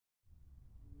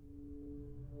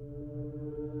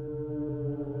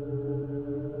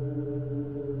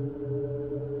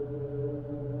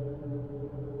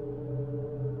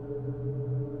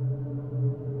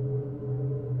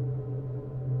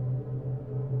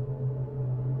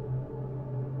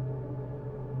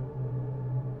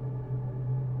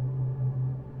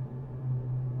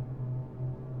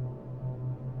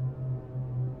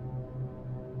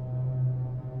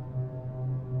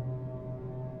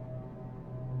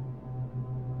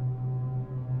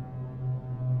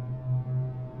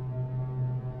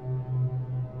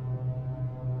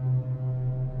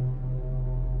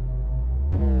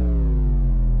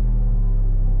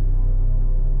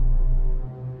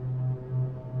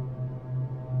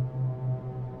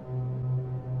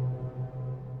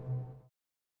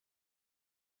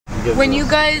When you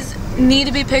guys need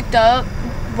to be picked up,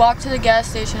 walk to the gas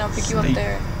station. I'll pick you up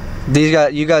there.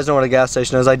 You guys know what a gas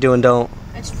station is. I do and don't.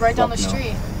 It's right down the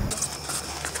street.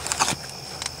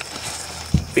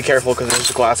 Be careful because there's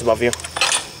glass above you.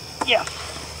 Yeah.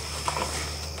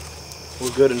 We're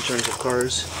good in terms of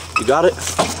cars. You got it?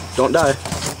 Don't die.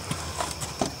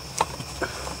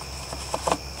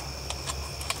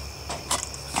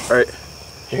 Alright,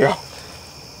 here you go.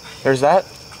 There's that,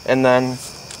 and then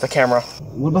the camera.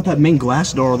 What about that main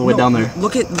glass door all the way down there?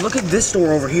 Look at this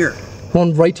door over here.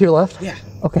 One right to your left? Yeah.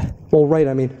 Okay. Well, right,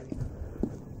 I mean.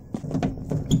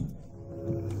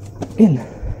 In.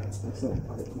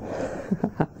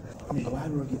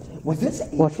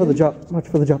 Watch for the drop. Watch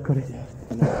for the drop, Cody.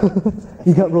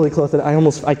 You got really close, and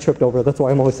I tripped over it. That's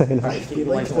why I'm always saying that.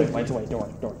 Lights away,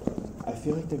 don't worry. I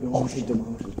feel like they're going to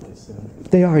demolish this place soon.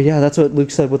 They are, yeah. That's what Luke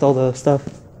said with all the stuff.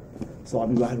 So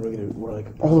I'm glad we're like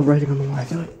all the writing on the wall. I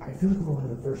feel like we're one of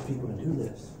the first people to do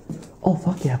this. Oh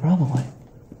fuck yeah, probably.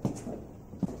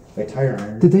 Like tire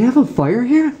iron. Did they have a fire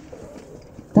here?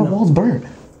 That wall's burnt.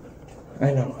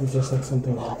 I know. It's just like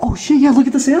something. Oh shit! Yeah, look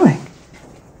at the ceiling.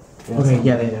 Yeah, okay,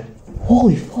 yeah, they did.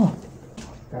 Holy fuck.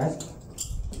 Guys,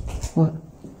 what?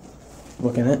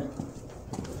 look in it.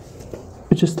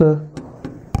 It's just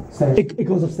It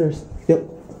goes upstairs. Yep.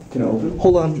 Can I open?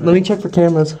 Hold on. Let me check for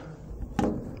cameras.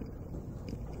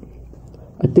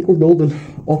 I think we're golden.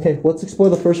 Okay, let's explore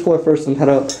the first floor first and head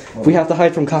up. If we have to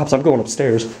hide from cops, I'm going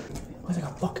upstairs. It's like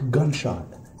a fucking gunshot.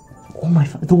 Oh my!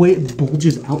 The way it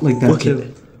bulges out like that. Look at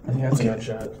it. I think that's a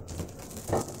gunshot.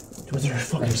 Was there a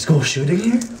fucking school shooting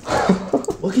here?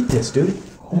 Look at this, dude.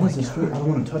 Oh my god. I don't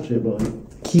want to touch it, but like...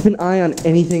 Keep an eye on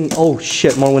anything. Oh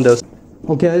shit! More windows.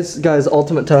 Okay, guys,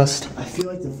 ultimate test. I feel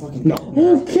like the fucking... No.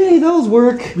 Okay, that was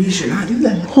work. We should not do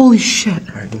that. Holy shit.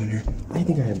 Alright, go in here. I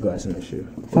think I have glass in my shoe.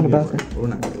 Found a bathroom. We're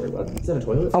not gonna worry about it. Is that a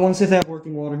toilet? I want to see if they have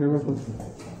working water here real quick.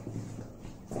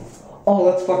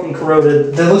 Oh, that's fucking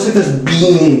corroded. That looks like there's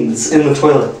beans in the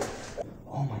toilet.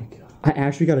 Oh my god. I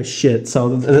actually got a shit,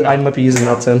 so I might be using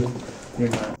that soon. You're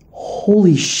not.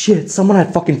 Holy shit, someone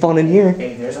had fucking fun in here.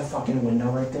 Hey, there's a fucking window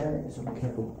right there, so be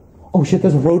careful. Oh shit,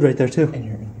 there's a road right there too. In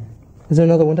here. Is there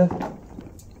another window?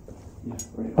 Yeah,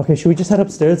 right. Okay, should we just head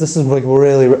upstairs? This is like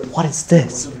really... What is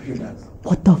this? What's over here, guys?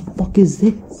 What the fuck is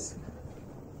this?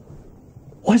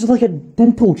 Why is there like a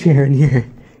dental chair in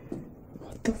here?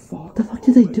 What the fuck? What the fuck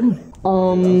are they doing?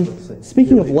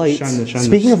 Speaking of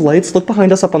lights, look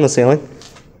behind us up on the ceiling.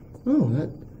 Oh, that...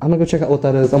 I'm gonna go check out what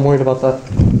that is. I'm worried about that.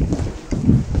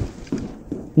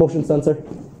 Motion sensor.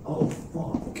 Oh,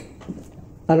 fuck.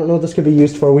 I don't know what this could be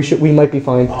used for. We might be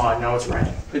fine. Oh, no, it's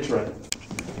red. It's red.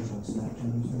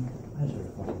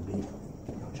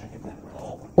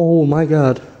 Oh my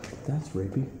god. That's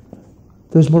rapey.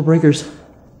 There's more breakers.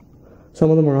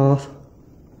 Some of them are off.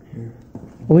 Here.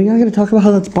 Are we not gonna talk about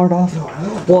how that's barred off? No, I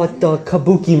don't. What the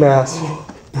kabuki mask?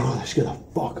 Bro, that scared the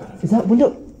fuck out of me. Is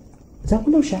that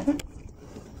window shattered?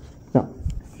 No.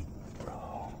 Bro,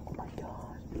 oh my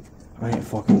god. I ain't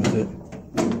fucking with it.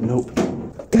 Nope.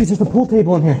 Guys, there's a pool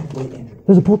table in here. Wait, Andrew.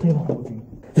 There's a pool table.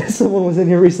 Someone was in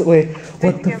here recently.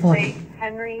 What the fuck?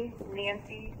 Henry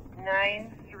Nancy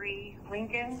 93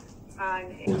 Lincoln on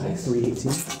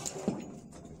 318.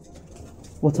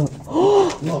 What's up?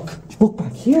 Look. Look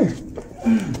back here.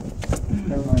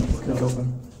 Never mind. It's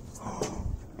open.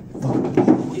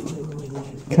 Wait.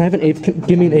 Can I have an 8?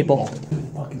 Give me an 8-ball.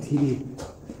 Fucking TV.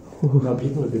 No,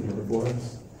 people have been here before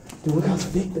us. Dude, look how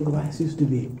thick the glass used to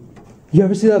be. You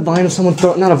ever see that vine of someone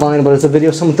throwing, not a vine, but it's a video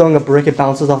of someone throwing a brick, it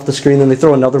bounces off the screen, then they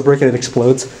throw another brick and it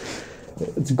explodes?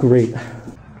 It's great.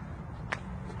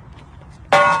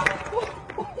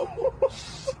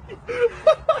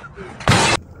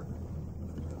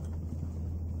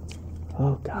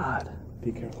 Oh god.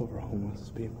 Be careful for homeless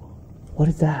people. What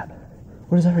is that?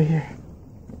 What is that right here?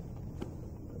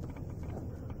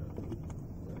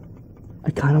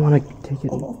 I kind of want to take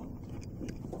it. Oh.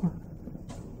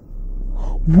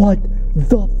 What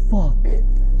the fuck?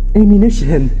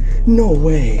 Ammunition. No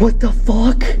way. What the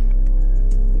fuck?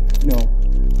 No.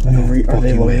 Are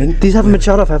they loaded? These haven't been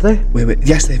shot off, have they? Wait.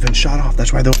 Yes, they've been shot off.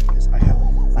 That's why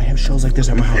I have shells like this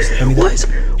at my house. Why is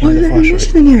there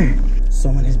ammunition in here?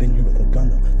 Someone has been here with a gun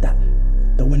though.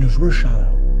 The windows were shot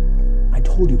out. I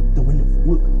told you the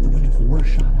windows were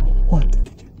shot out. What?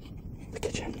 The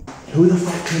kitchen. Who the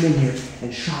fuck came in here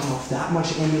and shot off that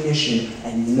much ammunition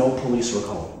and no police were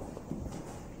called?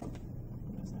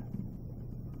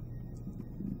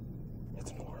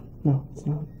 It's an alarm. No, it's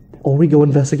not. Or we go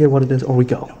investigate what it is, or we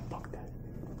go. No, fuck that.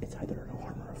 It's either an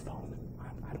alarm or a phone. I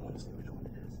don't want to say which one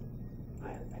it is.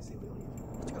 I say we leave.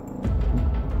 Let's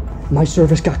go. My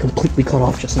service got completely cut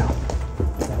off just now.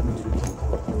 That means we can't call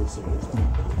the police. serious.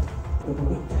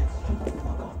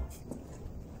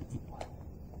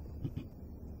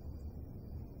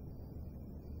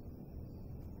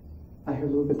 I hear a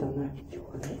little bit down there.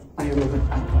 I hear a little bit.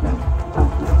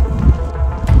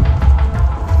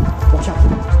 Watch out.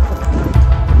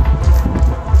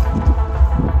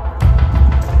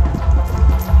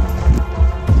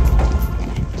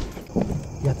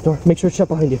 Yeah, the door. Make sure it's shut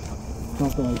behind you.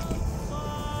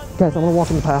 Guys, I'm gonna walk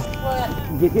in the path.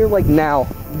 What? Get here like now.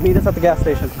 Meet us at the gas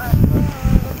station.